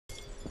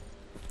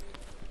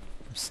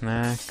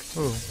Snack.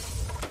 Ooh.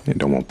 You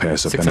don't want to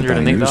pass up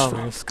anything useful.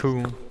 $608.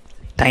 Cool.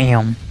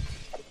 Damn.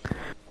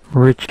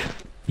 Rich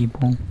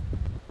people.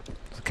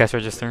 Cash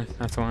register,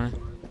 that's why.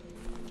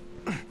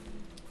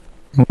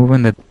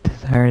 Moving the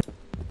desired.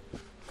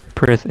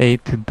 Press A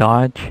to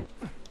dodge.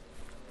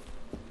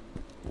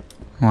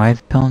 Why is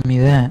it telling me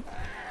that?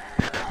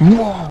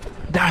 Whoa!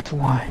 That's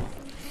why.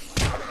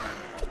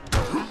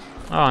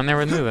 Oh, I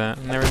never knew that.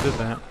 I never did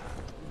that.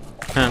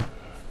 Huh.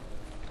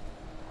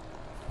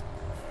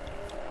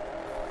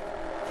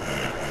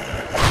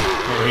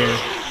 Over here.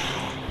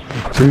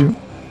 True.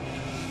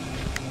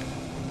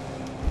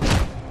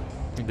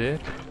 You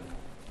did?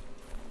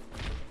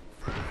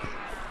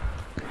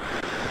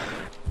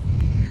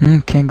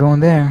 Can't go in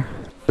there.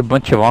 A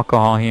bunch of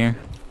alcohol here.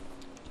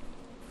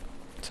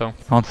 So?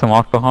 Want some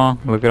alcohol?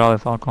 Look at all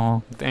this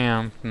alcohol.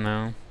 Damn,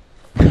 no.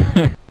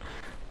 I'm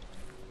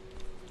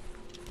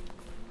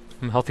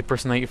a healthy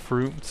person, I eat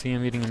fruit. See,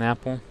 I'm eating an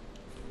apple.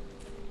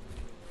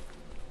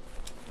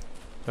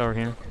 Over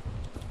here.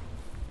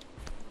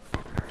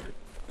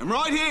 I'm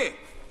right here!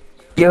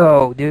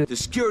 Yo, dude. The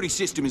security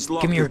system is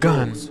locked. Give me your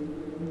gun.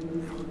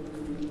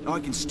 I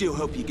can still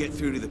help you get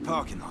through to the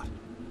parking lot.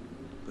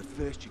 But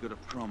first you gotta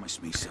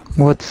promise me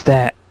something. What's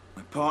that?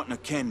 My partner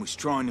Ken was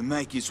trying to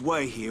make his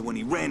way here when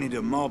he ran into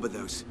a mob of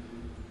those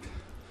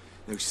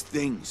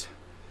things.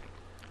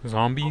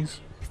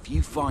 Zombies? If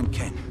you find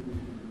Ken,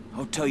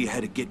 I'll tell you how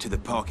to get to the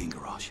parking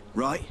garage,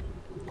 right?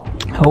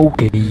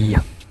 Okay.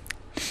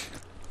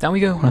 Down we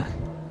go.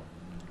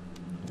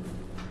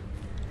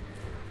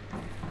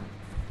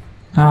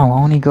 Oh,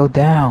 I only go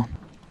down.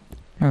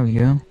 There we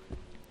go.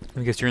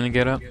 I guess you're gonna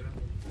get up.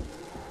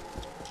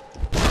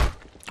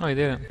 Oh, you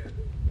didn't.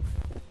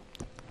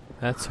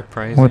 That's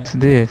surprising. What's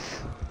this?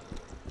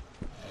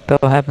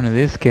 What happened to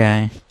this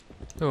guy?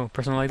 Oh,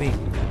 personal ID.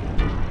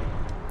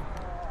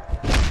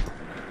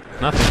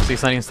 Nothing. See,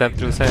 it's not even stepped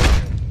through his head.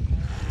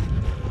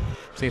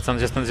 See, it's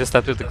just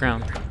stepped through the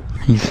ground.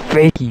 He's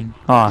faking.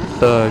 Aw,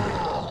 thug.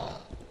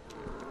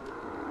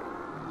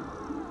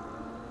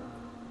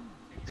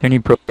 Is there any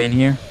propane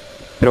here?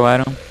 Throw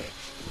at him?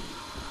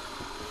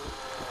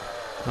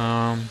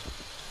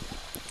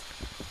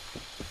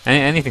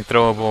 Anything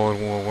throwable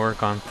will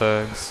work on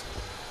thugs.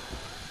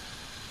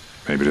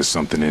 Maybe there's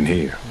something in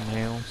here.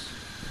 Nails.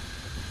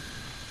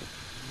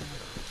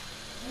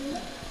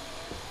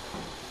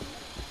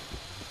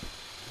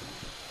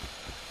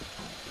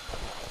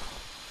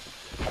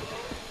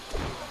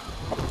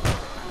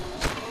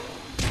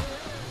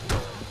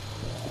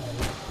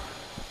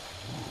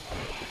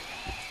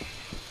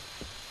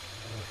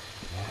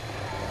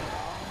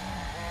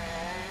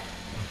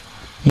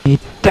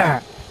 Eat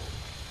that!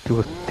 Do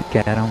a stick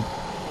at him.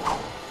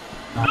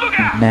 Look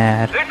out!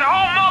 Mad. There's a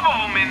whole mob of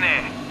them in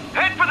there!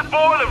 Head for the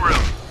boiler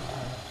room!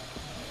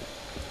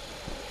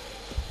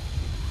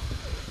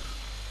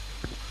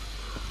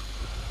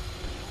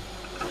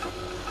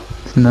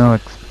 There's no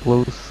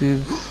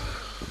explosives.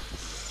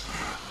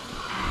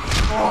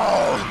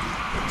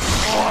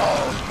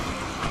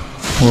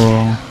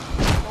 Whoa.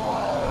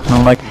 I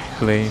don't like this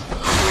place.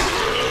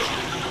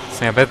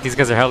 See, I bet these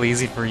guys are hell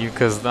easy for you,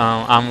 cause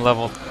I'm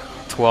level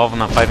 12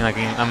 and I'm fighting like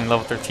I'm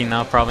level 13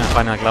 now. Probably I'm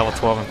fighting like level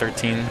 12 and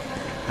 13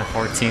 and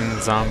 14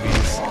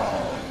 zombies.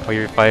 While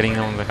you're fighting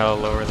them, they're hell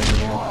lower than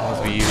you. It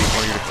must be easy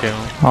for you to kill.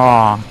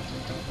 Aw.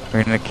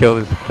 We're gonna kill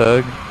this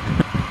thug?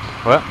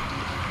 What?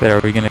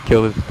 Are we gonna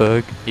kill this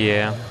thug?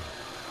 Yeah.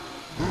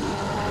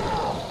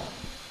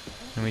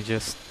 Let me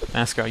just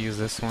ask her. I'll use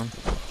this one.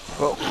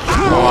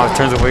 Oh, it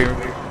turns away,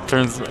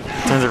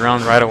 turns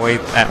around right away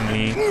at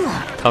me.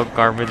 How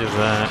garbage is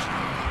that?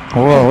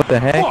 Whoa, what the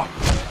heck?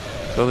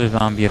 Other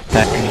zombie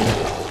attacking me.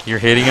 You're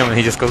hitting him and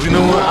he just goes, you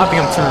know what? I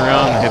think I'm turning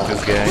around and hit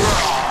this guy.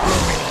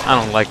 I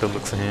don't like the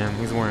looks of him.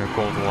 He's wearing a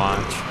gold watch.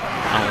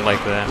 I don't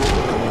like that.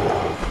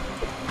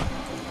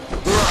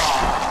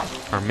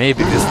 Or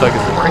maybe this thug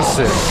is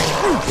racist.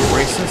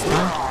 Racist,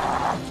 huh?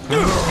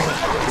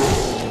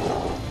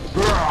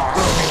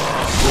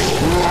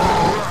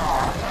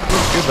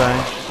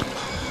 Goodbye.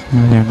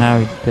 Now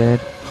he's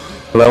dead.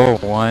 Level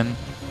 1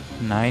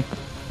 knife.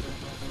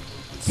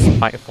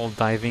 Spiteful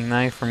diving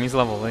knife. For me, he's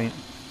level 8.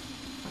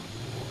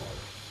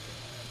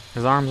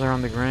 His arms are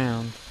on the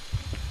ground.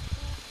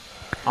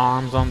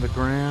 Arms on the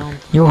ground.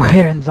 You're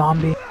hidden,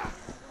 zombie.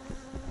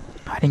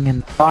 Hiding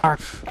in the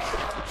dark.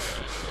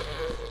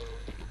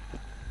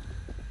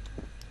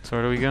 So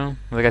where do we go?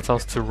 The guy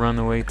tells us to run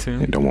away too.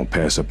 You don't want to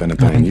pass up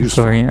anything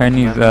useful. Sorry, I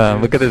need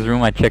look at this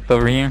room I checked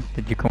over here.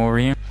 Did you come over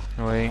here?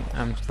 Wait,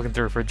 I'm just looking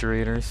through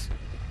refrigerators.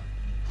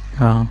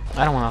 Oh.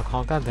 I don't want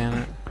alcohol, god damn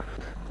it.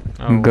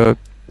 Oh. Go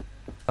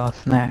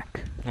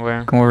snack.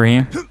 Where? Come over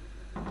here.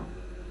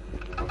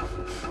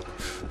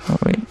 Oh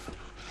wait.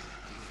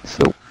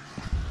 So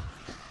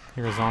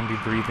You're a zombie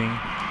breathing.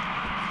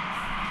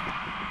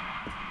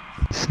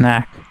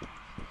 snack.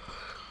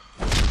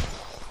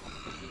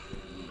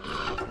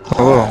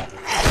 Oh.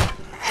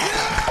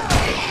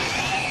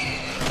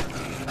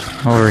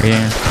 Over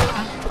here.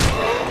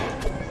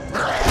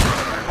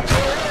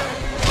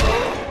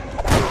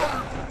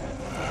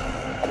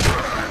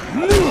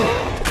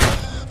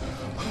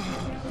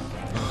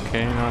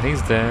 Okay, no,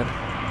 he's dead.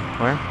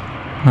 Where?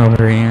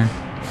 Over here.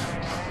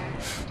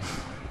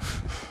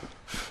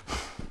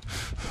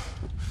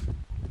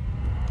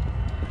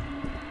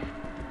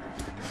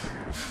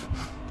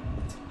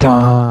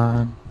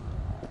 Done.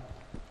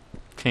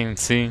 Can't even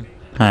see.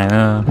 I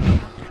know.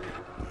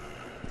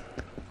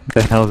 What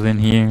the hell's in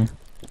here?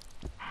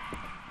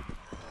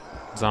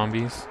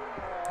 Zombies.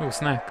 Ooh,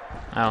 snack.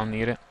 I don't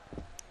need it.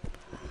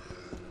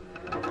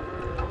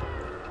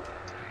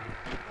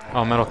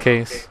 Oh, metal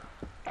case.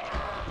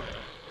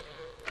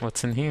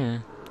 What's in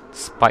here?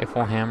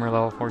 Spiteful hammer,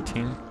 level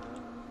 14.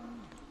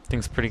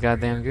 Thing's pretty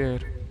goddamn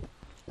good.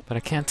 But I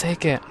can't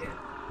take it.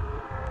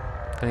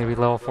 I need to be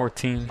level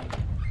 14.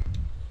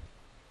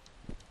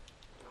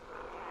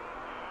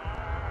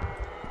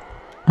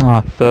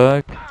 Oh,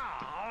 thug.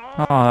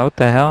 Oh, what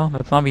the hell?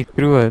 That zombie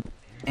threw a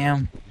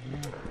damn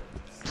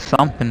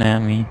something at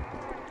me.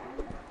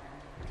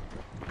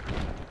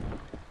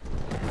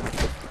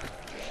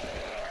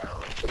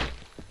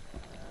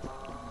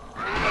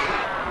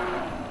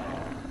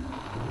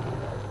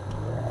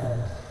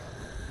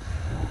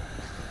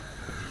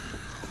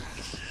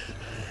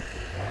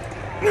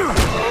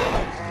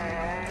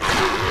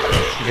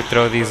 You could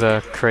throw these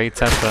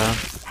crates at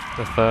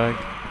the thug.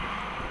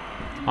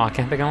 Oh, I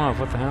can't pick him up.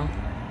 What the hell?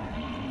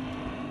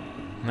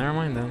 Never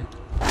mind then.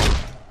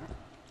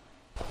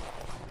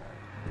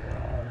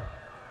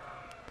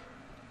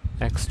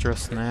 Extra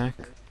snack.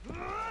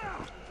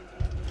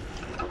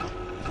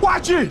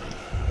 Watch it!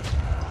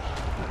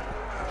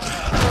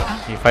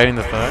 You fighting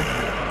the thug?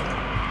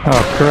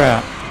 Oh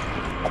crap.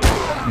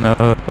 No,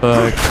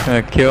 thug.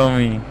 Gonna kill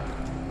me.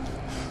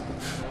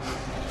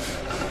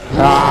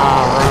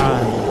 Ah,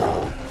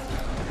 run.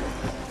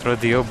 Throw a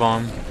DO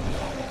bomb.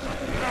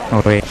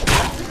 Oh wait.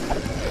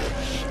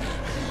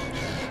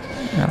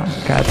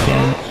 Oh, god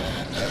damn it.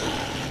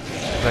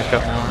 Back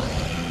up now.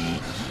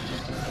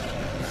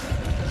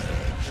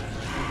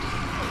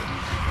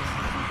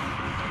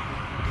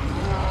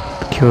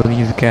 Kill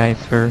these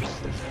guys first.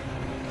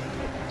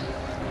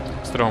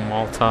 Let's throw a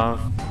Molotov.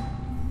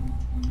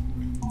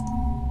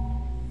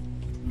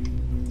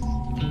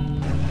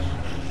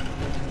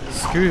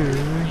 Screw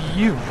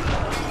you.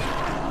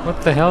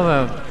 What the hell,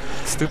 that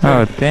stupid.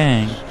 Oh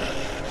dang.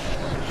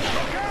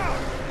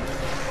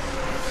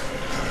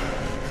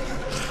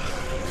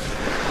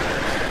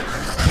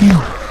 You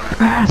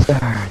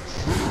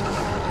bastards.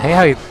 I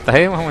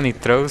hate when he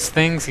throws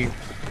things,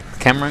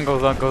 camera angle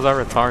goes out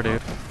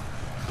retarded.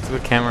 It's a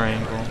good camera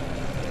angle.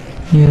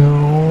 You.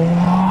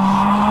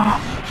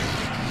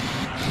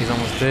 He's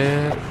almost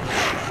dead.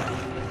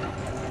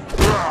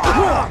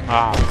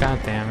 Oh, god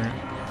damn it.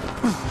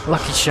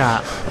 Lucky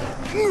shot.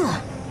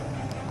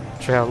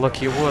 Show how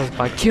lucky it was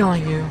by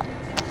killing you.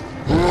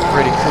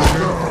 Freddy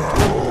Krueger.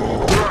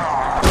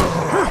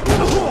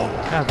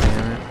 God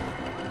damn it.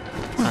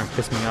 Starting to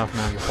piss me off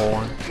now, you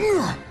whore.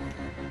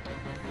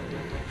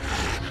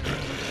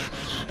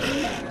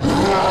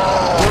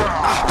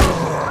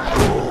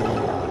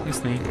 You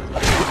sneak.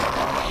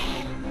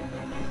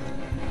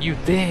 You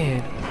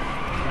did.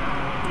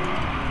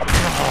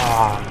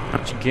 Oh,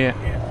 what'd you get?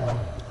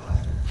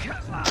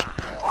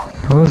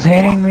 Who's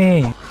hitting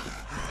me?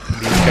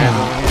 These guys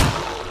over here.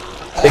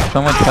 Take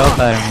so much health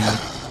out of me.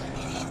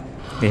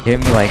 They hit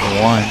me like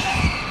once.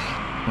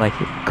 Like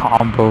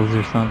combos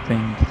or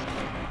something.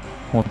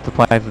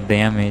 Multiplies the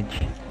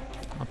damage.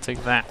 I'll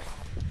take that.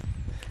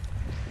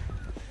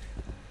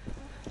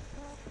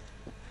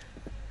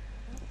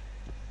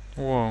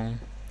 Whoa,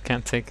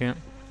 can't take it.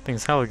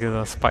 Thing's hella good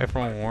though.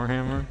 Spiteful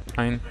Warhammer.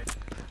 I mean,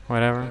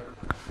 whatever.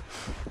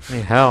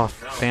 Need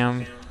health.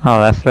 Damn. Oh,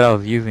 that's what I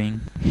was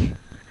using.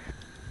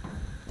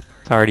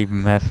 It's already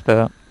messed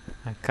up.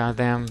 That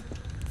goddamn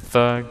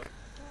thug.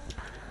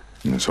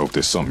 Let's hope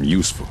there's something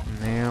useful.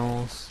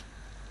 Nails.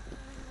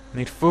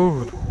 Need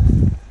food.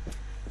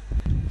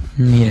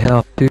 Need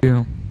help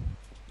too.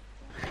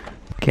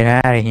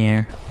 Get out of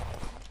here.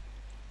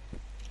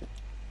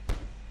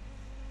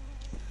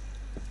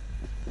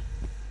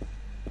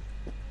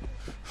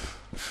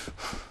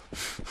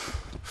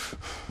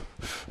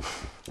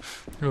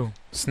 Ooh,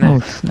 No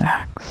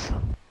snack. snacks.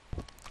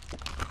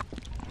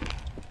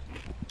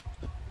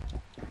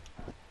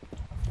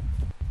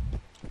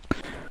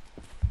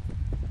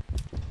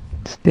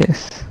 What's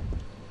this?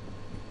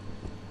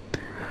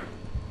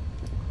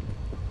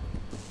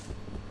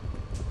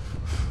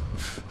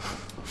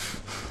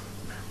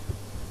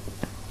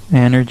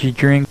 Energy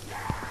drink.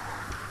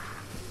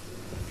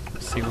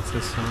 Let's see what's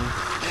this one.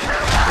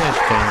 God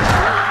damn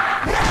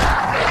it.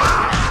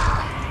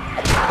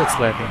 Quit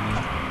slapping me.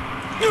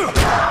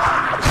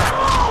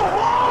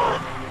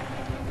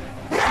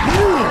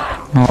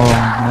 Oh,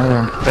 another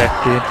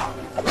infected.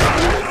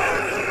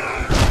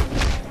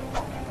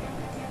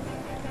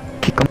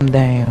 Kick them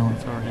down.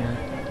 It's over here.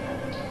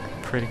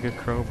 Pretty good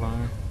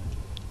crowbar.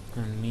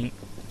 And meat.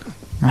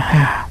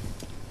 Ah.